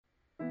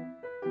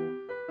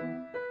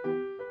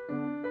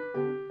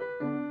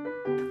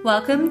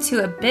Welcome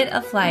to A Bit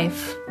of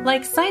Life,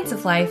 like Science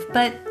of Life,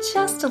 but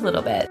just a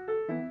little bit.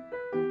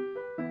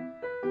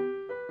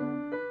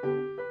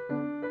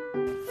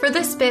 For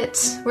this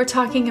bit, we're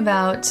talking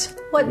about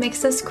what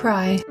makes us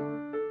cry.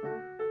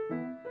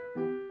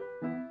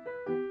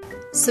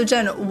 So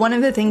Jen, one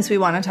of the things we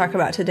want to talk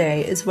about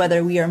today is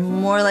whether we are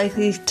more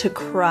likely to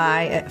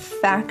cry at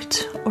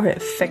fact or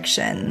at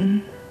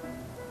fiction.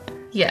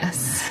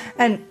 Yes.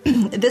 And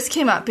this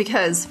came up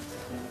because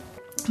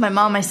my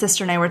mom, my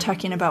sister, and I were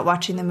talking about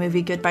watching the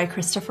movie Goodbye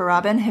Christopher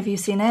Robin. Have you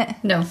seen it?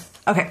 No.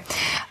 Okay.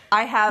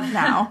 I have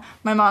now.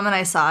 My mom and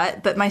I saw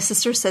it, but my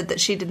sister said that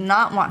she did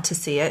not want to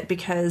see it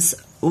because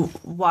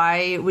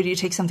why would you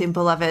take something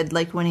beloved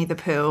like Winnie the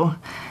Pooh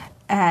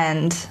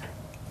and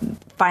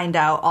find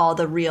out all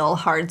the real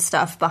hard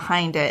stuff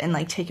behind it and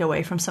like take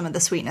away from some of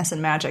the sweetness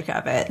and magic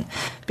of it?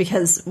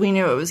 Because we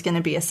knew it was going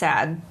to be a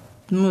sad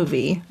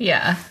movie.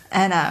 Yeah.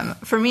 And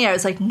for me, I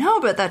was like, no,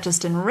 but that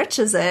just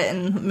enriches it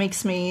and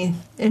makes me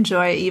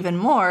enjoy it even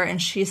more.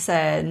 And she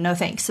said, no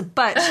thanks.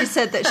 But she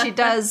said that she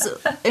does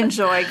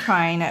enjoy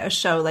crying at a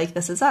show like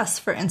This Is Us,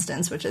 for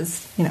instance, which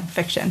is, you know,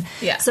 fiction.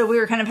 Yeah. So we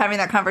were kind of having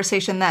that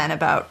conversation then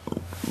about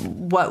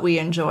what we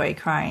enjoy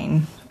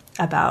crying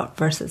about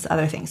versus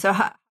other things. So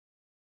how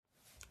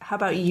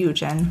about you,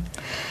 Jen?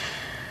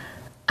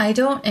 I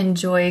don't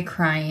enjoy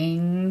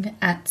crying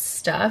at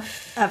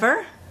stuff.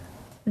 Ever?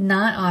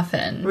 Not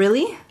often.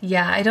 Really?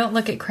 Yeah, I don't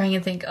look at crying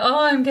and think,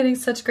 oh, I'm getting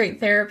such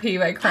great therapy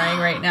by crying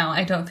right now.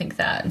 I don't think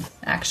that,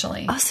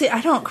 actually. Oh, see,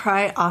 I don't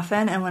cry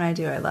often, and when I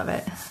do, I love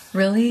it.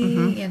 Really?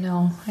 Mm-hmm. You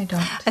know, I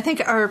don't. I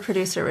think our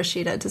producer,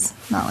 Rashida, does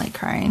not like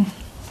crying.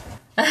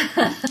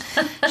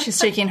 She's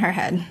shaking her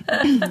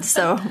head.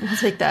 So we'll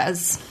take that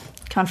as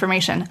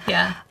confirmation.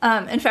 Yeah.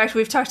 In fact,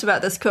 we've talked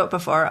about this quote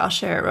before. I'll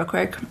share it real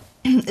quick.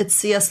 It's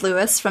C.S.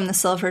 Lewis from The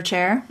Silver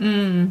Chair.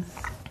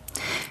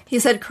 He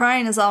said,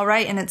 crying is all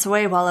right in its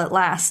way while it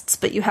lasts,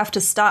 but you have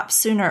to stop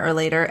sooner or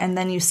later, and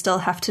then you still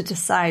have to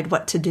decide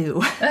what to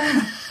do.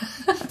 I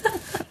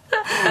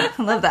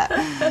love that.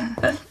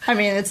 I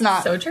mean, it's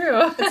not so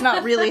true. It's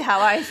not really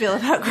how I feel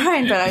about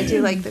crying, but I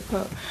do like the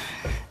quote.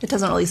 It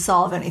doesn't really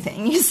solve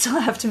anything. You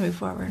still have to move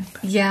forward.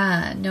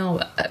 Yeah,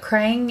 no,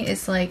 crying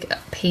is like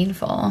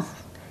painful.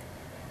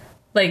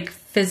 Like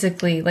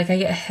physically, like I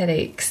get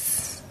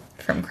headaches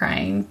from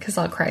crying because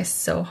I'll cry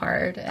so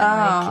hard and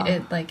like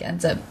it like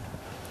ends up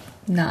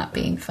not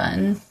being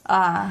fun.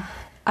 I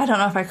don't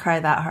know if I cry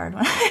that hard.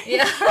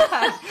 Yeah.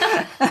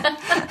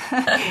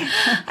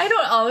 I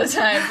don't all the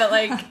time, but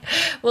like,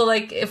 well,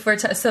 like if we're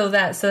so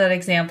that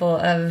example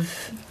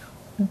of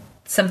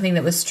something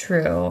that was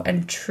true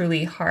and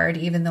truly hard,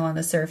 even though on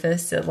the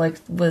surface it like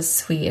was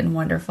sweet and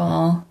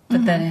wonderful,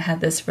 but then it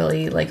had this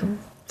really like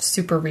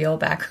super real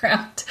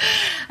background.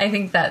 I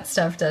think that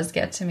stuff does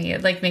get to me.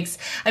 It like makes,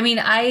 I mean,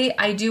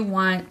 I do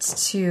want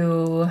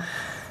to,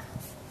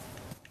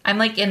 I'm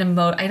like in a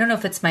mode, I don't know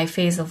if it's my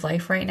phase of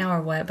life right now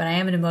or what, but I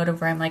am in a mode of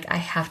where I'm like, I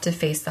have to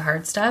face the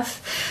hard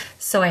stuff.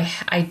 So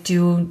I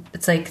do,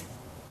 it's like,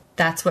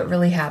 that's what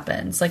really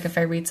happens. Like if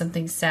I read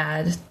something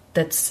sad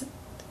that's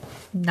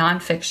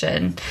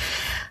nonfiction,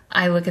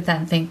 I look at that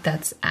and think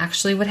that's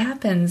actually what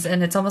happens.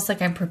 And it's almost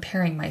like I'm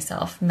preparing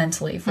myself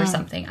mentally for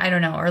something. I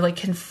don't know. Or like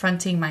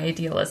confronting my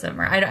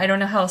idealism. Or I don't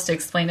know how else to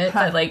explain it.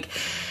 But like,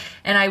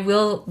 and I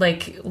will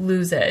like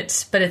lose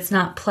it. But it's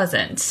not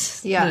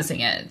pleasant losing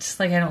it.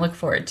 Like I don't look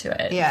forward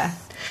to it. Yeah.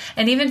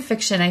 And even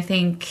fiction, I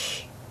think,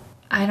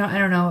 I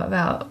don't know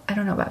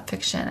about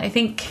fiction. I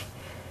think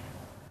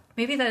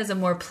maybe that is a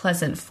more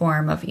pleasant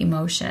form of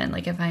emotion.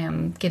 Like if I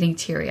am getting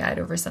teary-eyed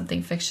over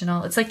something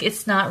fictional, it's like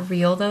it's not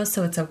real though,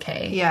 so it's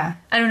okay. Yeah.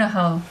 I don't know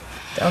how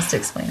else to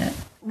explain it.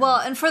 Well,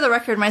 and for the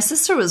record, my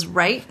sister was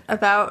right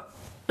about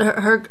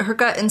her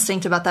gut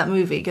instinct about that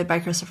movie,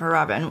 Goodbye Christopher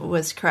Robin,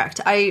 was correct.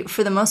 I,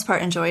 for the most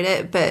part, enjoyed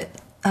it, but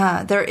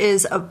there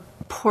is a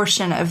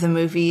portion of the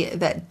movie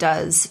that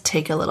does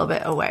take a little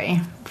bit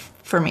away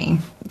for me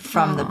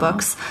from the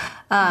books.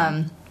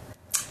 I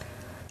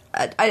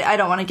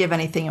don't want to give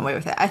anything away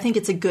with it. I think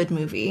it's a good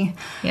movie.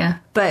 Yeah.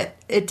 But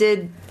it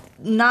did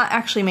not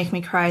actually make me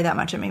cry that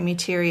much. It made me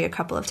teary a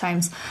couple of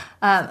times.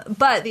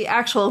 But the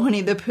actual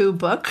Winnie the Pooh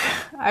book,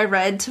 I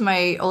read to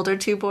my older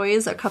two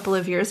boys a couple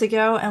of years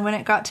ago. And when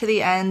it got to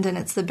the end, and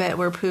it's the bit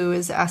where Pooh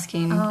is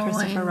asking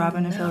Christopher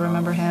Robin if he'll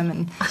remember him.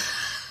 And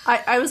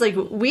I was like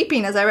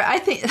weeping as I read. I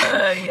think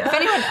if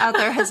anyone out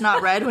there has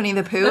not read Winnie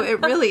the Pooh,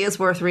 it really is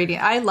worth reading.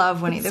 I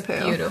love Winnie the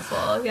Pooh.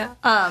 Beautiful, yeah.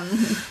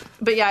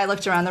 But yeah, I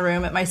looked around the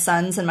room at my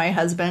sons and my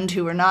husband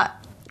who were not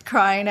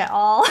crying at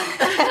all.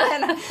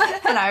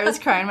 and I was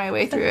crying my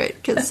way through it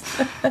because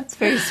it's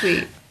very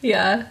sweet.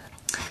 Yeah.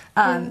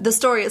 The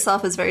story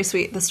itself is very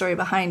sweet. The story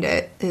behind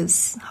it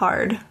is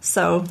hard.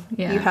 So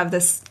you have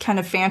this kind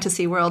of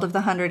fantasy world of the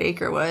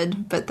 100-acre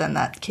wood, but then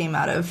that came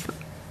out of,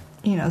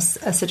 you know, a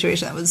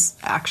situation that was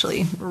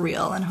actually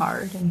real and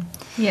hard. And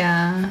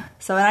yeah.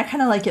 So, and I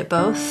kind of like it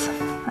both.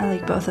 I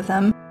like both of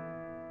them.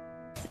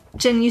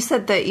 Jen, you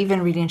said that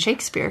even reading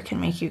Shakespeare can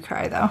make you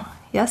cry, though.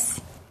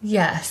 Yes?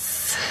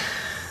 Yes.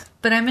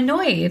 But I'm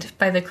annoyed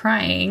by the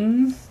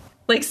crying.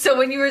 Like, so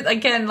when you were,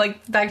 again,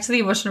 like, back to the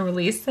emotional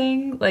release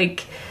thing,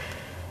 like,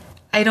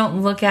 I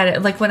don't look at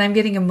it, like, when I'm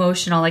getting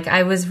emotional, like,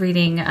 I was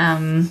reading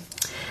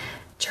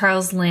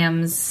Charles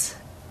Lamb's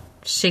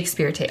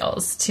Shakespeare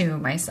tales to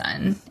my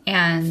son,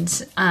 and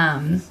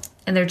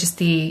they're just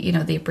the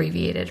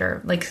abbreviated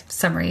or, like,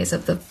 summaries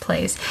of the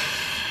plays.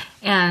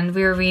 And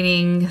we were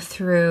reading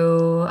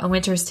through A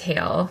Winter's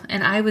Tale,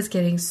 and I was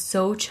getting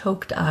so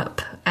choked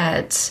up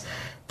at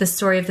the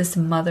story of this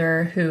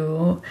mother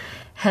who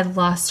had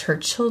lost her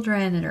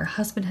children and her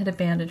husband had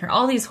abandoned her.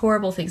 All these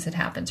horrible things had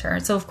happened to her.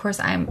 And so, of course,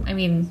 I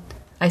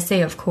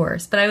say of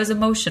course, but I was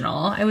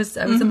emotional. I was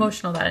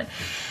emotional about it.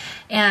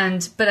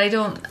 But I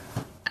don't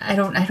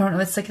know.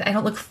 It's like, I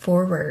don't look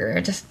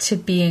forward to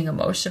being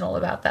emotional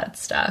about that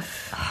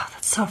stuff. Oh,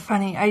 that's so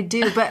funny. I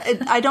do,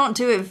 but I don't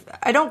do it.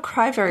 I don't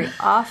cry very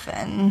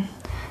often.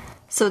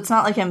 So it's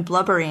not like I'm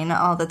blubbering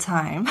all the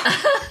time.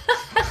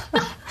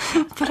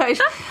 But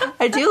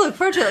I do look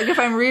forward to it. Like, if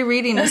I'm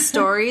rereading a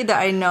story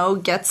that I know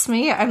gets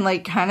me, I'm,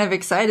 like, kind of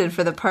excited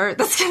for the part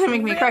that's going to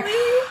make me cry.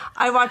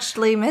 I watched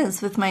Les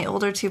Mis with my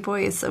older two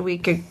boys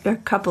a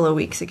couple of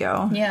weeks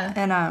ago. Yeah.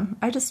 And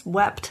I just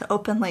wept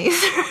openly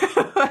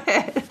through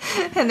it.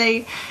 And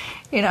they,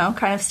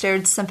 kind of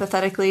stared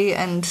sympathetically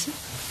and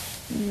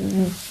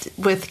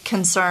with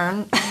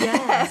concern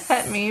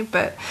at me.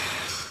 But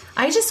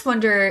I just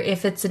wonder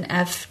if it's an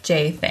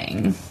FJ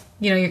thing.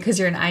 Because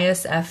you're an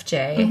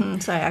ISFJ. Mm-hmm,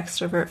 so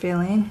extrovert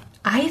feeling.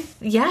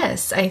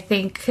 Yes, I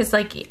think, because,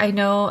 like, I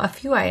know a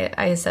few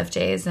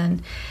ISFJs,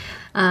 and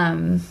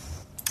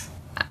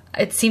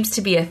it seems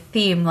to be a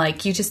theme,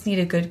 like, you just need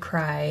a good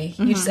cry.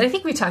 I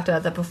think we talked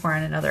about that before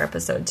in another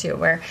episode, too,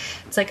 where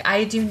it's like,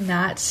 I do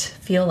not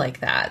feel like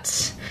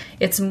that.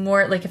 It's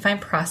more, like, if I'm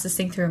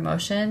processing through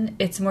emotion,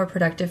 it's more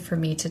productive for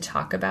me to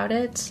talk about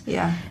it.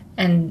 Yeah.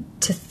 And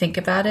to think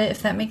about it,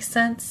 if that makes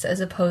sense,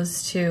 as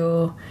opposed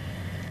to,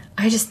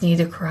 I just need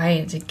to cry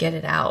and to get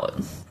it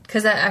out,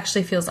 because that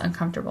actually feels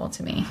uncomfortable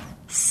to me.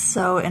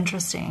 So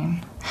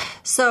interesting.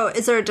 So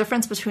is there a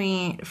difference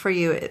for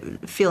you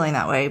feeling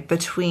that way,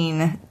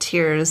 between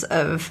tears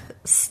of,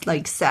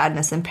 like,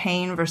 sadness and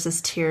pain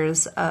versus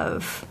tears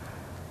of,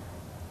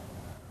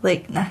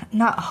 like,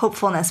 not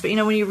hopefulness, but,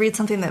 when you read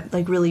something that,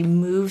 like, really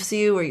moves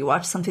you, or you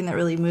watch something that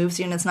really moves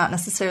you, and it's not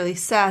necessarily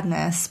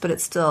sadness, but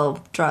it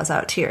still draws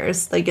out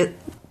tears? Like,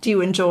 do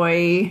you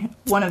enjoy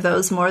one of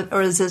those more,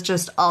 or is it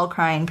just all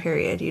crying,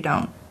 period, you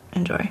don't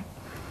enjoy?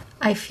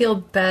 I feel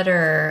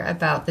better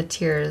about the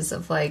tears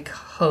of, like,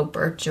 hope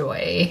or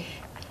joy,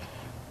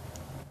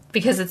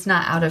 because it's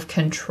not out of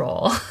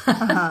control.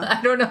 I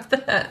don't know if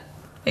that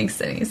makes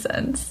any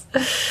sense.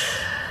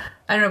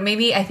 I don't know,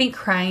 maybe I think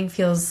crying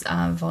feels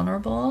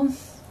vulnerable.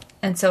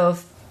 And so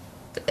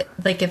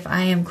if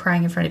I am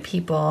crying in front of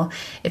people,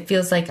 it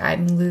feels like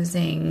I'm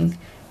losing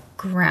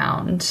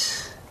ground.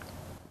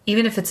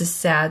 Even if it's a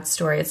sad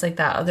story, it's like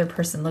that other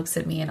person looks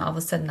at me and all of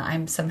a sudden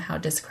I'm somehow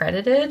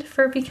discredited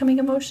for becoming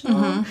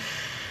emotional.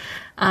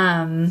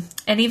 Mm-hmm.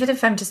 And even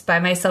if I'm just by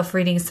myself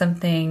reading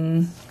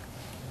something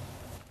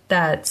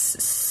that's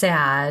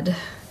sad,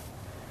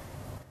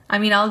 I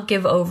mean, I'll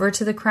give over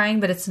to the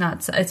crying, but it's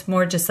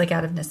more just like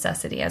out of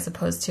necessity, as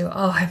opposed to,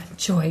 I'm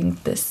enjoying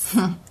this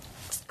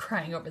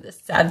crying over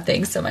this sad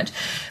thing so much.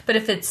 But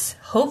if it's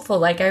hopeful,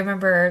 like, I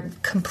remember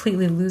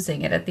completely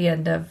losing it at the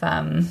end of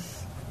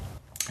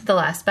The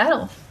Last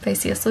Battle by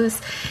C.S. Lewis.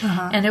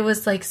 And it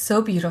was, like,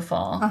 so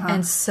beautiful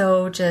and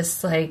so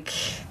just, like,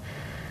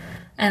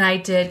 and I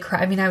did cry.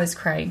 I mean, I was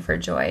crying for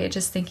joy,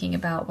 just thinking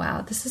about,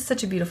 wow, this is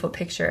such a beautiful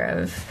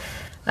picture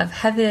of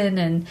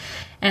heaven.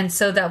 And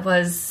so that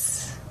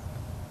was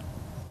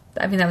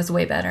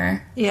way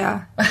better.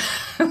 Yeah.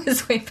 It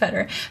was way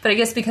better. But I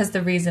guess because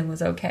the reason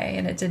was okay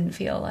and it didn't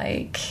feel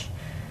like,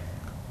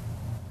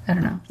 I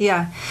don't know.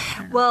 Yeah.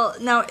 Well,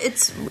 no,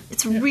 it's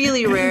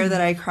really rare that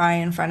I cry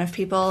in front of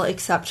people,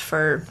 except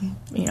for,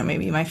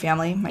 maybe my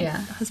family, my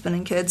husband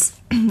and kids.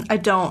 I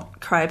don't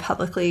cry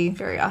publicly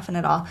very often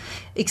at all,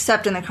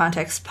 except in the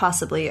context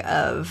possibly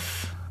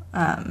of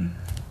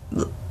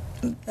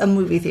a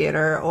movie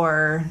theater,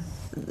 or,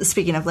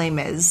 speaking of Les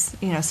Mis,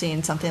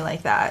 seeing something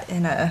like that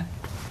in a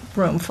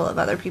room full of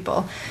other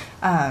people.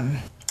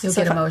 You'll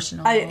get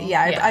emotional.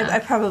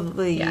 I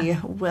probably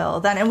will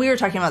then. And we were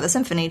talking about the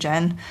symphony,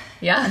 Jen.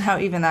 Yeah. And how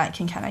even that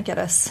can kind of get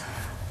us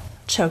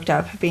choked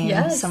up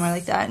being somewhere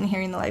like that and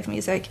hearing the live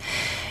music.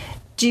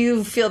 Do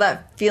you feel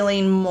that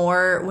feeling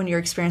more when you're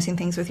experiencing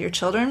things with your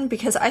children?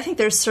 Because I think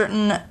there's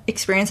certain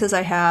experiences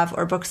I have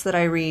or books that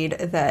I read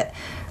that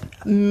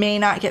may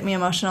not get me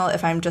emotional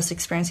if I'm just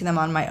experiencing them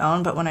on my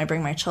own, but when I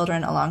bring my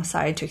children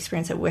alongside to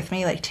experience it with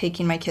me, like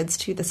taking my kids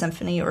to the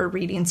symphony or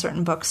reading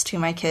certain books to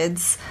my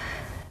kids,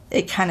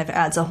 it kind of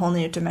adds a whole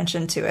new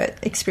dimension to it,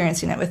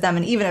 experiencing it with them.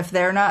 And even if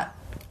they're not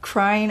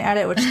crying at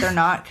it, which they're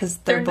not, because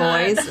they're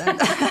boys.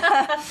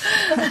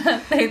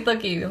 They look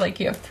at you like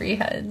you have three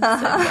heads.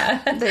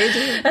 They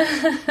do.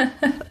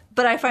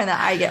 But I find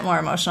that I get more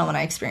emotional when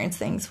I experience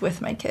things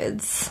with my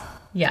kids.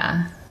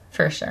 Yeah,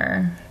 for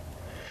sure.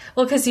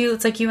 Well, because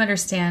it's like you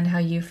understand how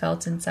you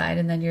felt inside,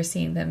 and then you're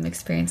seeing them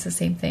experience the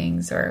same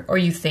things, or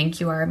you think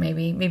you are.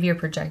 Maybe you're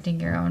projecting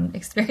your own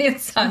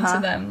experience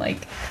onto them,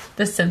 like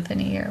the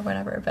symphony or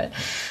whatever. But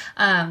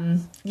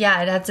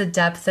yeah, it adds a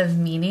depth of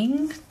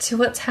meaning to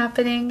what's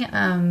happening,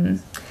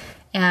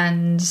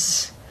 and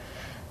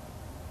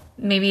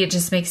maybe it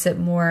just makes it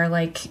more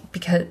like,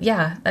 because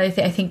I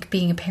think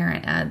being a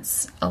parent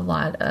adds a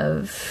lot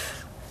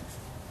of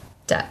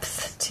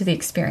depth to the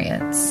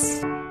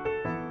experience.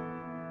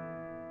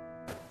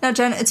 Now,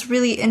 Jen, it's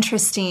really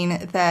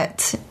interesting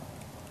that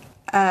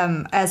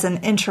as an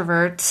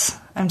introvert,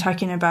 I'm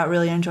talking about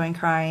really enjoying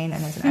crying,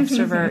 and as an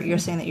extrovert, you're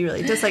saying that you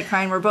really dislike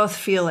crying. We're both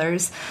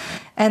feelers.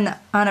 And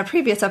on a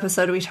previous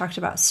episode, we talked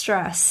about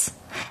stress.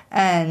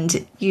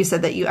 And you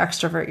said that you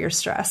extrovert your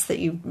stress, that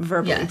you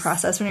verbally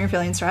process when you're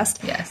feeling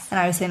stressed. Yes. And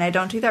I was saying I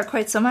don't do that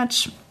quite so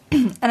much.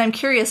 And I'm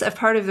curious if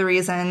part of the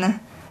reason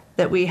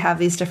that we have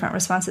these different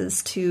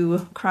responses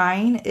to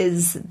crying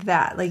is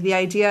that, like, the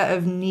idea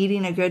of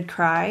needing a good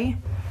cry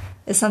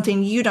is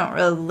something you don't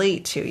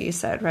relate to, you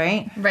said,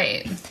 right?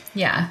 Right.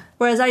 Yeah.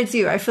 Whereas I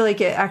do. I feel like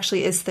it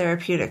actually is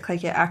therapeutic.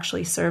 Like, it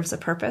actually serves a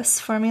purpose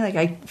for me. Like,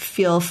 I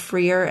feel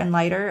freer and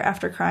lighter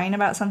after crying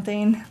about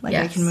something. Like,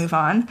 I can move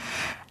on.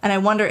 And I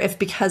wonder if,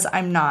 because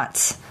I'm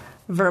not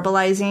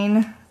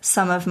verbalizing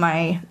some of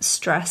my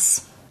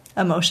stress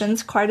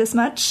emotions quite as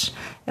much,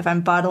 if I'm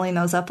bottling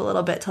those up a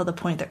little bit till the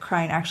point that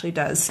crying actually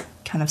does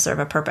kind of serve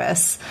a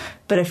purpose.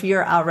 But if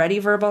you're already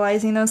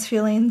verbalizing those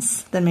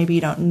feelings, then maybe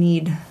you don't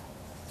need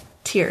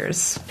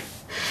tears.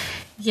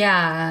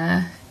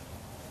 Yeah,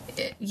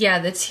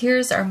 the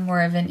tears are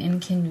more of an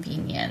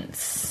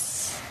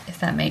inconvenience, if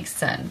that makes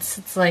sense.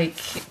 It's like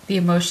the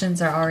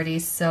emotions are already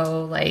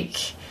so, like,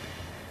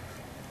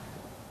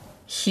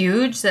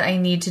 huge that I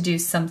need to do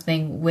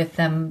something with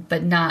them,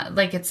 but not,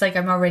 like, it's like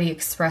I'm already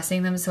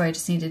expressing them, so I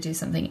just need to do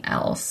something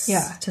else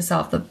to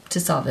solve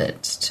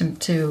it,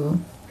 to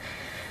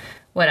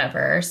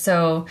whatever.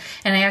 So,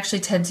 and I actually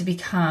tend to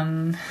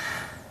become...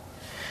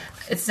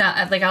 It's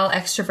not like I'll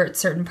extrovert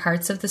certain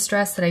parts of the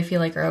stress that I feel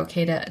like are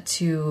okay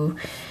to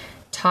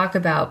talk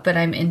about, but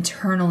I'm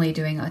internally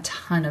doing a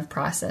ton of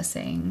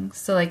processing.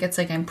 So, like, it's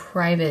like I'm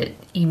private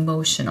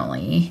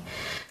emotionally.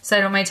 So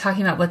I don't mind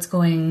talking about what's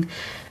going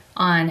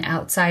on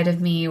outside of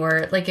me,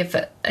 or like, if,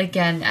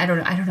 again, I don't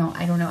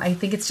know. I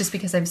think it's just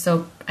because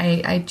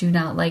I do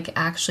not like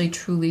actually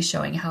truly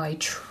showing how I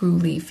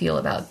truly feel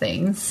about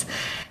things,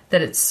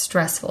 that it's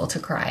stressful to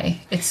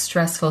cry. It's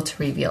stressful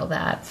to reveal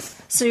that.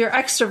 So you're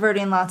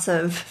extroverting lots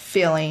of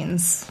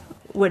feelings,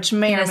 which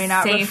may or may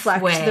not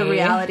reflect the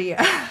reality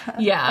of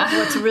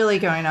what's really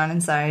going on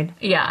inside.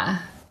 Yeah.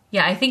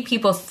 Yeah, I think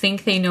people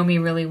think they know me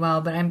really well,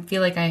 but I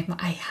feel like I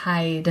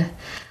hide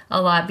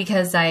a lot,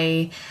 because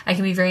I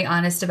can be very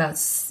honest about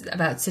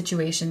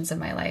situations in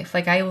my life.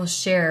 Like, I will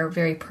share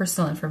very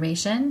personal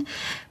information,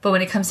 but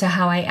when it comes to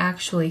how I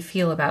actually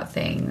feel about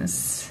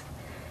things,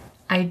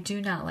 I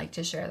do not like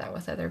to share that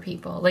with other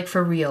people. Like,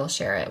 for real,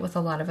 share it with a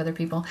lot of other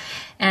people.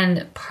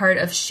 And part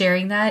of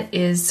sharing that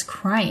is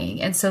crying.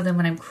 And so then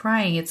when I'm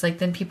crying, it's like,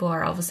 then people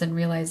are all of a sudden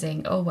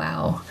realizing, oh,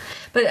 wow.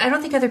 But I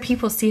don't think other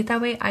people see it that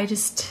way. I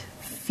just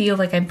feel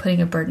like I'm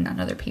putting a burden on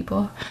other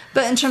people.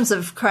 But in terms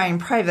of crying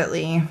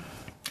privately,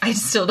 I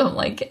still don't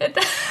like it.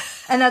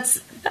 And that's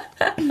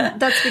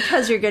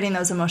because you're getting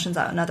those emotions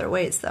out in other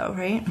ways, though,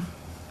 right?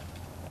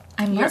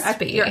 I must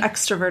be. You're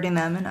extroverting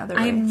them in other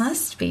ways. I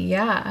must be,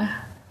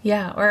 yeah.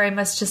 Yeah, or I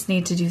must just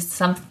need to do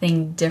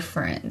something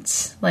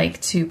different, like,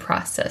 to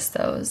process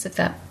those, if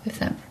that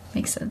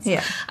makes sense.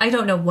 Yeah. I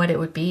don't know what it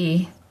would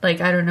be.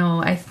 Like, I don't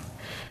know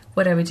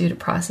what I would do to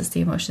process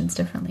the emotions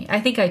differently. I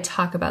think I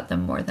talk about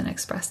them more than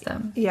express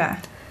them.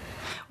 Yeah.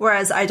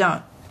 Whereas I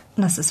don't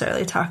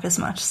necessarily talk as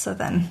much, so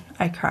then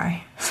I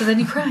cry. So then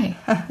you cry.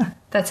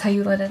 That's how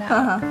you let it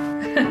out.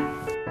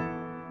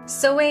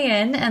 So weigh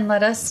in and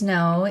let us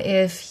know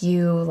if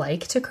you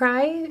like to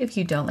cry, if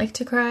you don't like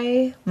to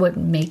cry, what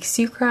makes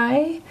you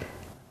cry.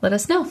 Let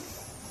us know.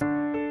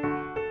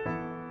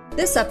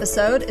 This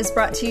episode is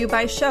brought to you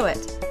by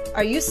Showit.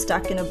 Are you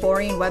stuck in a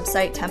boring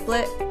website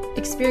template?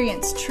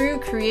 Experience true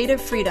creative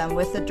freedom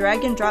with the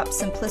drag-and-drop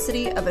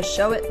simplicity of a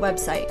Showit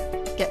website.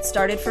 Get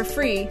started for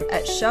free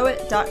at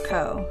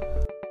showit.co.